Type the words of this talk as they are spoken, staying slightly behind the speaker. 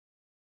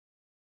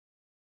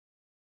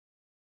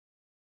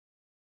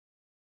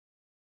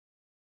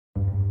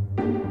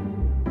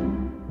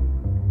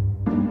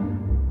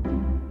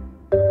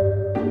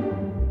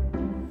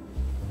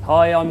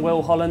Hi, I'm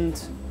Will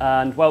Holland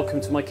and welcome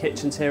to my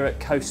kitchens here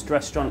at Coast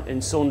Restaurant in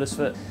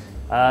Saundersfoot.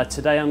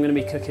 Today I'm going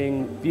to be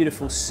cooking a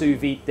beautiful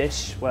sous vide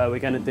dish where we're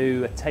going to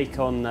do a take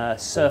on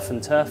surf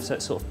and turf, so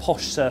it's sort of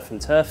posh surf and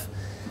turf.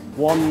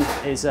 One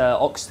is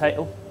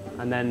oxtail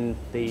and then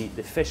the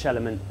fish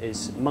element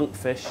is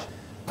monkfish.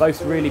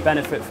 Both really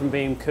benefit from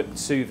being cooked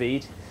sous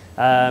vide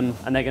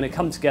and they're going to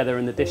come together,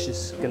 and the dish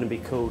is going to be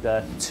called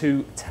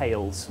two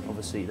tails,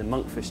 obviously the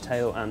monkfish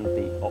tail and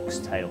the ox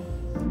tail.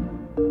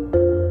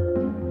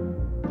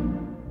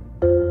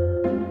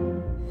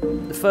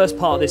 The first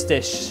part of this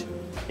dish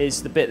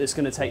is the bit that's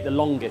going to take the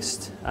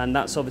longest, and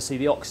that's obviously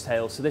the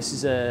oxtail. So this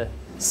is a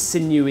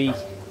sinewy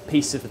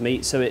piece of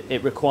meat, so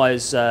it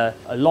requires a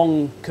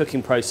long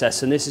cooking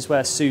process, and this is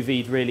where sous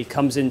vide really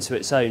comes into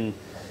its own.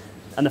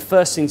 And the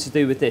first thing to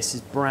do with this is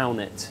brown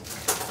it.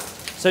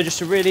 So just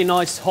a really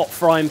nice hot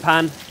frying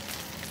pan,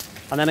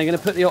 and then I'm going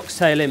to put the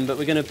oxtail in, but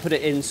we're going to put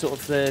it in sort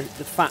of the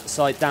fat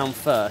side down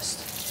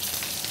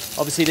first.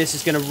 Obviously this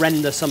is going to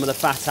render some of the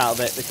fat out of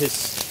it,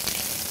 because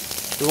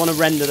we want to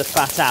render the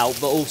fat out,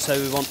 but also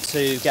we want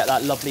to get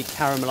that lovely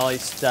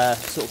caramelised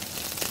sort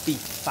of beef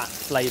fat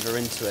flavour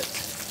into it.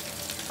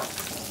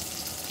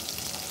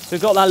 So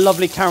we've got that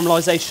lovely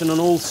caramelisation on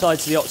all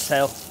sides of the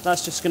oxtail.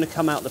 That's just going to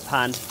come out the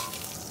pan,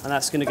 and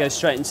that's going to go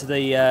straight into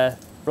the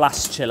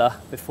blast chiller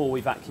before we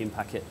vacuum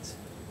pack it.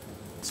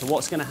 So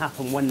what's going to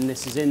happen when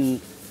this is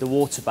in the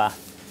water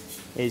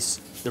bath is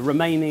the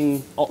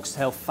remaining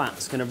oxtail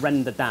fat's going to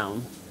render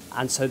down,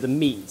 and so the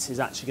meat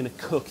is actually going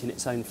to cook in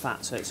its own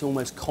fat, so it's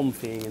almost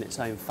confying in its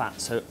own fat.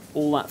 So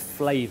all that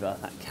flavour,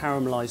 that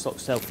caramelised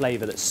oxtail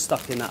flavour that's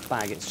stuck in that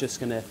bag, it's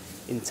just going to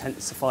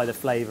intensify the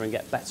flavour and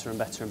get better and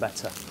better and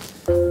better.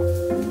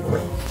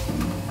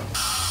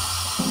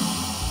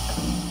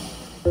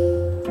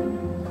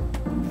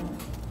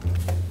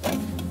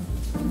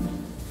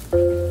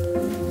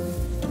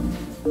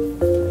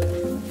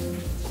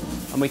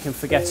 And we can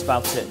forget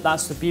about it.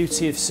 That's the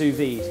beauty of sous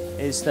vide,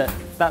 is that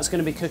that's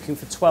going to be cooking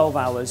for 12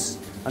 hours,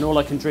 and all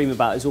I can dream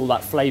about is all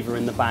that flavour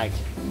in the bag.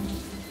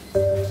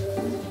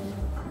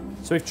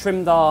 So we've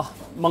trimmed our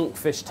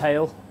monkfish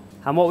tail,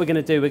 and what we're going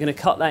to do, we're going to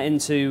cut that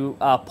into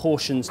our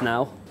portions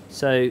now.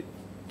 So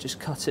just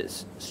cut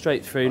it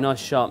straight through, nice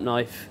sharp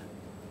knife.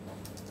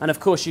 And of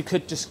course you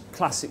could just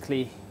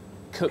classically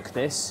cook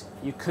this,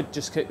 you could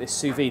just cook this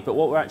sous vide, but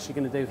what we're actually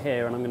going to do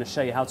here, and I'm going to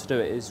show you how to do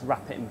it, is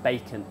wrap it in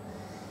bacon.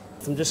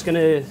 I'm just going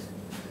to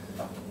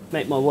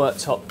make my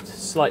worktop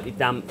slightly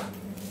damp,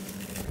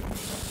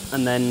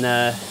 and then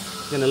I'm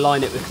going to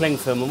line it with cling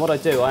film. And what I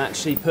do, I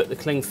actually put the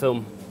cling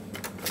film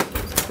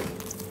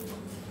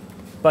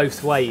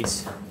both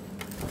ways,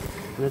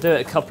 and I do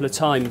it a couple of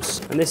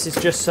times, and this is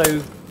just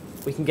so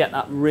we can get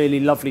that really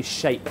lovely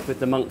shape with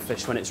the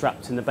monkfish when it's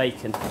wrapped in the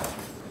bacon.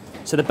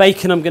 So the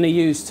bacon I'm going to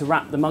use to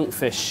wrap the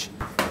monkfish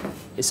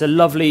is a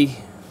lovely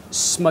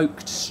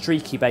smoked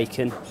streaky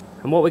bacon.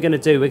 And what we're going to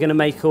do, we're going to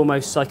make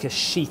almost like a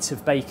sheet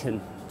of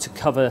bacon to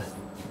cover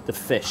the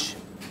fish.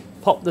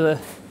 Pop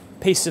the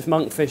piece of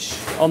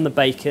monkfish on the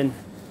bacon,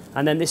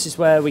 and then this is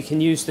where we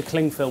can use the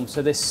cling film.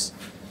 So this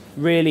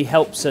really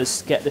helps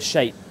us get the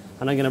shape.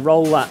 And I'm going to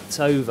roll that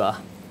over,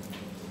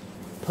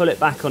 pull it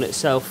back on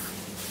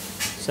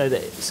itself so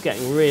that it's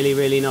getting really,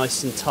 really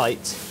nice and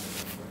tight.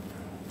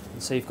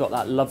 And so you've got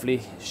that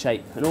lovely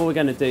shape. And all we're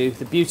going to do,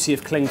 the beauty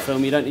of cling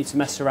film, you don't need to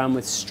mess around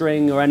with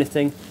string or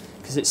anything,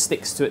 because it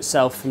sticks to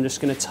itself. I'm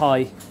just going to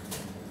tie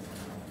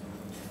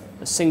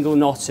a single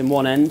knot in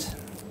one end.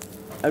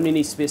 Only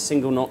needs to be a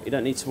single knot, you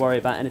don't need to worry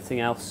about anything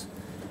else.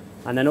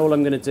 And then all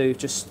I'm going to do,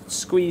 just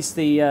squeeze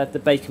the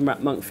bacon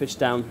wrapped monkfish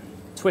down,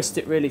 twist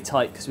it really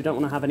tight because we don't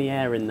want to have any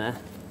air in there.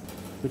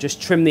 We just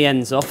trim the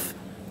ends off,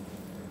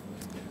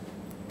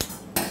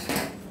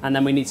 and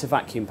then we need to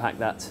vacuum pack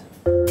that.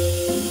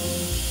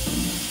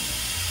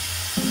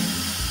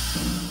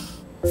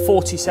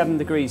 47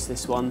 degrees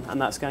this one,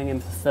 and that's going in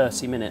for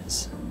 30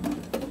 minutes.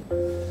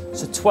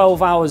 So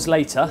 12 hours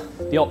later,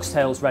 the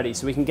oxtail's ready,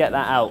 so we can get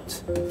that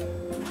out.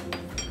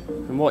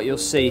 And what you'll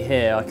see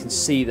here, I can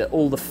see that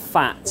all the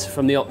fat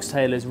from the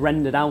oxtail is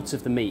rendered out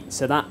of the meat.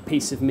 So that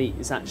piece of meat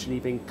has actually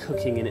been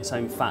cooking in its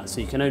own fat, so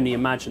you can only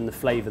imagine the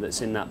flavour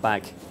that's in that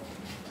bag.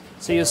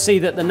 So you'll see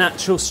that the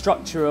natural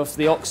structure of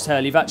the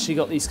oxtail, you've actually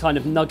got these kind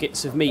of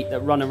nuggets of meat that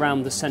run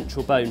around the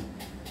central bone.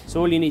 So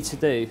all you need to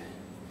do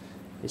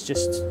is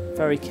just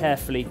very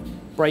carefully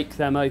break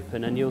them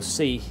open, and you'll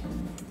see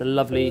the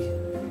lovely,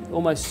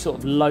 almost sort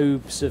of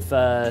lobes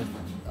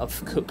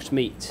of cooked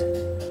meat.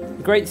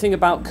 The great thing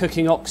about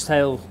cooking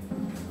oxtail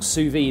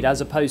sous vide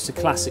as opposed to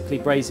classically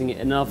braising it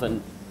in an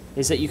oven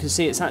is that you can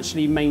see it's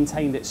actually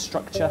maintained its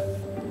structure.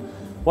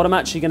 What I'm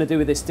actually going to do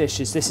with this dish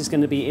is this is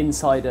going to be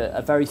inside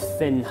a very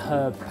thin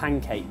herb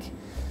pancake.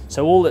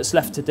 So all that's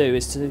left to do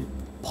is to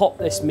pop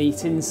this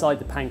meat inside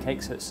the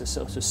pancake, so it's a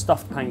sort of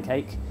stuffed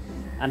pancake.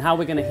 And how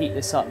we're going to heat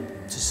this up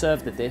to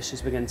serve the dish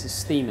is we're going to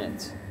steam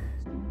it.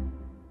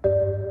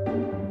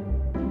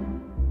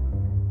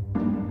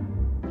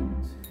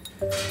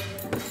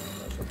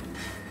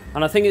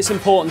 And I think it's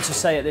important to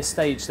say at this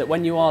stage that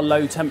when you are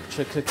low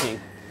temperature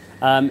cooking,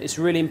 It's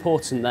really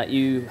important that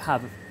you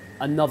have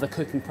another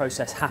cooking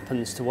process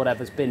happens to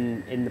whatever's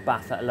been in the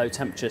bath at a low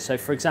temperature. So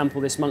for example,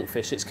 this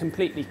monkfish, it's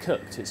completely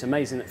cooked. It's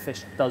amazing that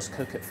fish does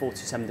cook at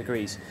 47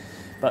 degrees.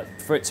 But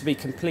for it to be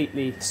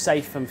completely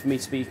safe and for me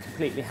to be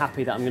completely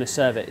happy that I'm going to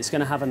serve it, it's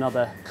going to have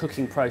another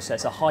cooking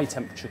process, a high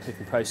temperature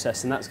cooking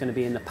process, and that's going to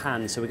be in the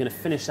pan. So we're going to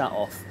finish that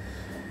off.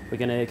 We're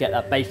going to get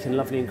that bacon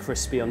lovely and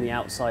crispy on the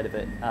outside of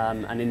it,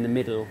 and in the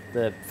middle,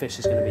 the fish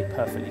is going to be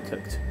perfectly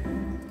cooked.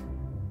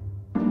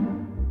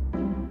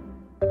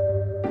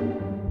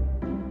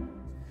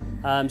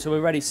 So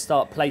we're ready to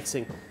start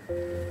plating.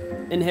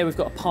 In here we've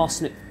got a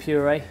parsnip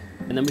puree,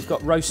 and then we've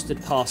got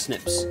roasted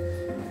parsnips.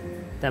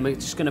 Then we're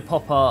just going to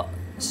pop our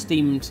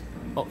steamed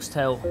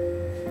oxtail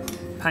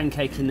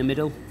pancake in the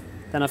middle.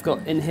 Then I've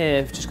got in here,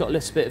 I've just got a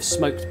little bit of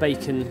smoked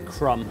bacon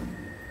crumb.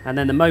 And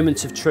then the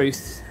moment of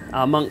truth,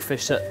 our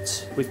monkfish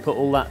that we've put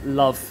all that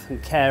love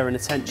and care and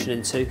attention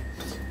into.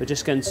 We're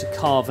just going to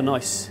carve a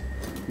nice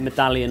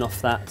medallion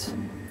off that.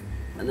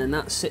 And then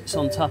that sits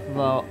on top of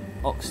our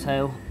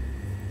oxtail.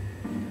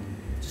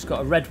 Just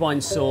got a red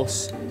wine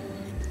sauce.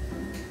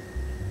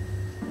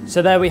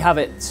 So there we have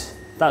it.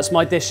 That's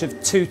my dish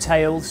of 2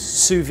 tails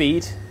sous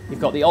vide. You've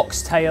got the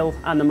ox tail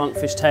and the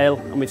monkfish tail,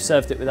 and we've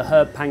served it with a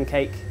herb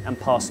pancake and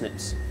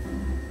parsnips.